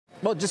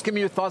Well, just give me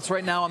your thoughts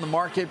right now on the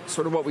market,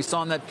 sort of what we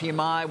saw in that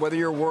PMI, whether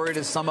you're worried,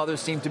 as some others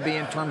seem to be,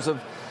 in terms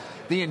of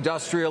the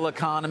industrial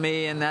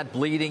economy and that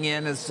bleeding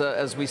in,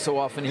 as we so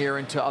often hear,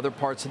 into other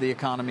parts of the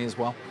economy as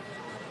well.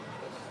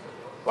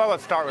 Well,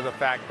 let's start with the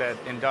fact that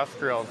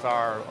industrials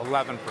are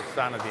 11%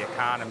 of the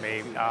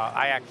economy.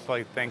 I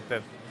actually think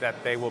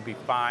that they will be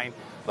fine.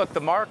 Look,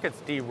 the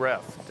market's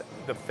de-risked.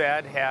 The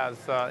Fed has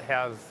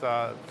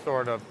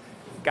sort of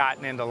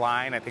gotten into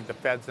line. I think the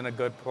Fed's in a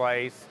good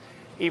place.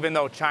 Even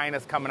though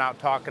China's coming out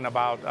talking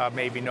about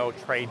maybe no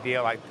trade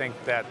deal, I think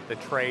that the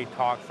trade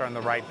talks are in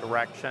the right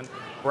direction.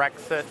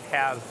 Brexit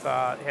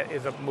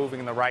is moving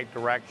in the right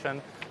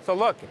direction. So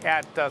look,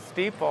 at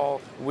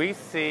Stifel, we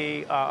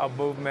see a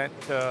movement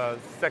to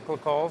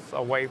cyclicals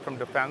away from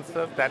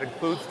defensive. That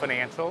includes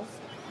financials.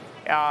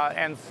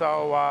 And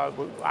so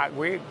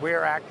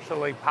we're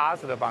actually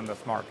positive on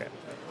this market.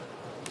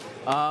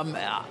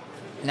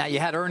 Now, you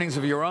had earnings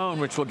of your own,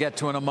 which we'll get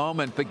to in a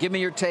moment, but give me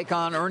your take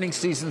on earnings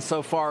season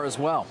so far as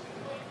well.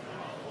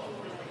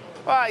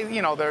 Well,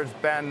 you know, there's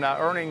been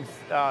earnings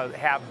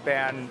have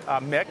been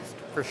mixed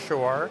for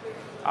sure.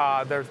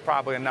 There's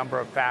probably a number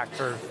of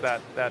factors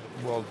that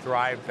will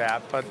drive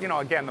that. But, you know,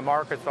 again, the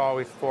market's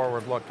always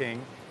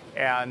forward-looking,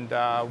 and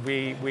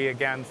we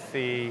again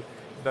see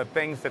the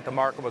things that the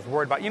market was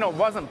worried about. You know, it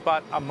wasn't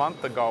but a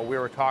month ago we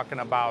were talking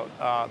about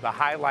the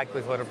high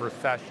likelihood of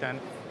recession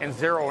and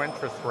zero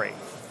interest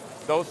rates.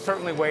 Those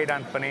certainly weighed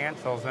on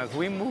financials. And as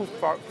we move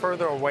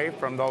further away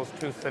from those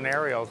two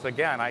scenarios,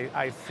 again,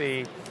 I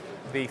see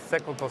the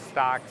cyclical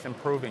stocks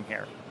improving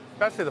here,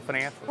 especially the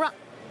financials.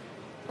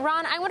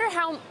 Ron, I wonder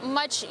how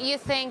much you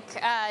think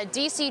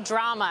D.C.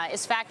 drama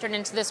is factored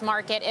into this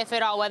market, if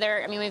at all,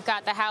 whether, I mean, we've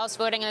got the House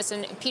voting on this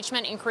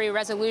impeachment inquiry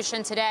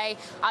resolution today,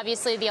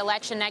 obviously the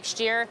election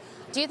next year.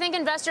 Do you think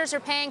investors are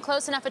paying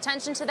close enough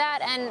attention to that?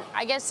 And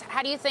I guess,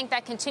 how do you think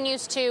that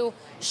continues to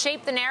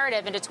shape the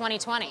narrative into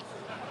 2020?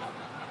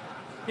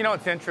 You know,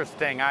 it's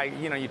interesting.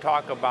 You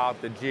talk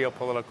about the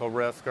geopolitical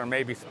risk, or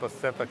maybe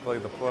specifically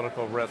the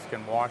political risk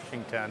in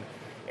Washington.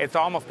 It's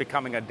almost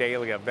becoming a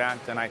daily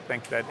event, and I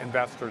think that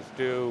investors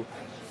do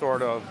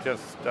sort of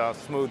just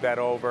smooth that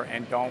over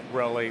and don't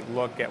really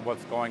look at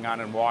what's going on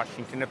in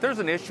Washington. If there's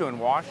an issue in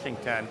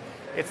Washington,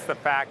 it's the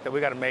fact that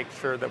we got to make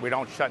sure that we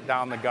don't shut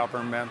down the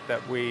government,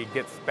 that we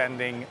get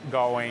spending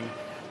going.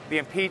 The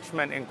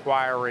impeachment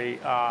inquiry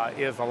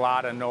is a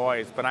lot of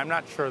noise, but I'm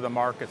not sure the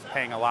market's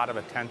paying a lot of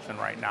attention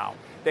right now.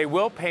 They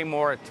will pay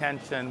more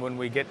attention when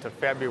we get to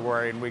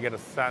February and we get a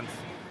sense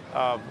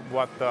of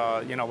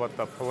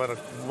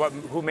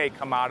who may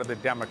come out of the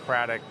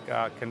Democratic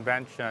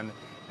convention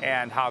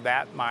and how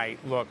that might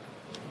look,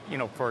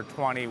 for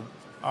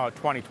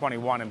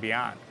 2021 and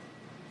beyond.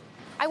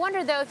 I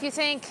wonder, though, if you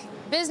think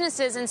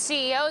businesses and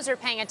CEOs are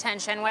paying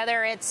attention,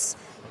 whether it's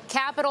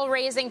capital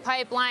raising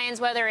pipelines,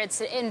 whether it's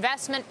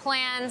investment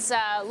plans,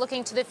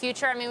 looking to the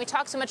future. I mean, we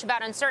talk so much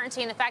about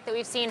uncertainty and the fact that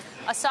we've seen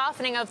a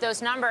softening of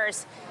those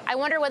numbers. I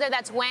wonder whether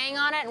that's weighing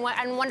on it,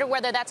 and wonder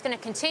whether that's going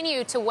to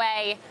continue to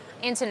weigh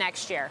into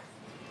next year.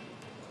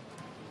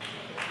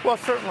 Well,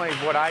 certainly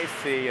what I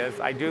see is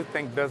I do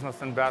think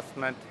business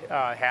investment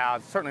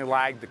has certainly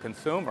lagged the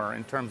consumer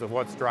in terms of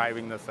what's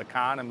driving this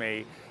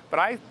economy. But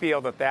I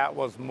feel that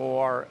was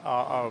more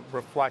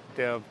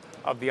reflective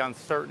of the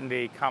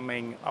uncertainty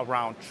coming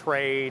around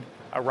trade,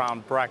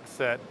 around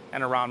Brexit,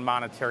 and around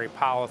monetary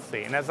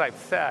policy. And as I've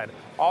said,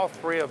 all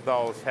three of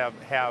those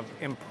have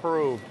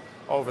improved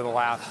over the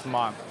last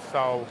month.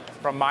 So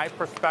from my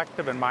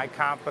perspective and my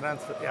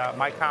confidence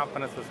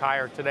is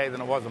higher today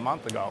than it was a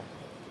month ago.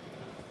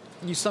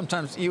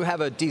 You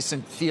have a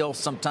decent feel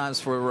sometimes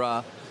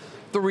for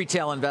the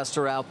retail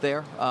investor out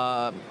there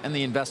and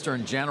the investor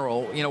in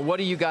general. What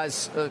are you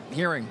guys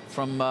hearing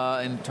from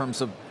in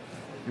terms of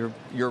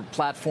your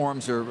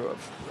platforms, your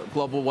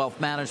global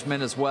wealth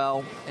management as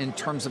well, in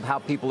terms of how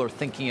people are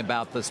thinking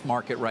about this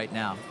market right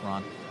now,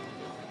 Ron?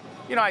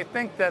 I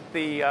think that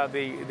the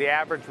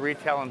average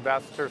retail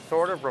investor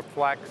sort of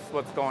reflects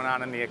what's going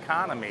on in the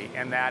economy,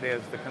 and that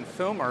is the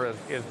consumer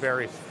is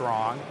very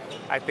strong.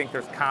 I think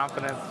there's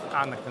confidence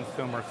on the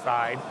consumer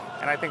side,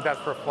 and I think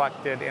that's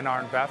reflected in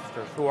our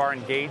investors who are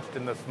engaged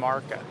in this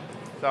market.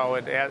 So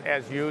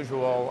as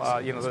usual,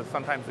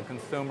 sometimes the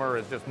consumer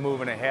is just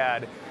moving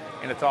ahead,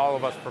 and it's all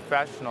of us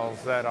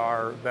professionals that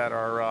are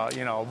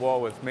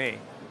woe is me.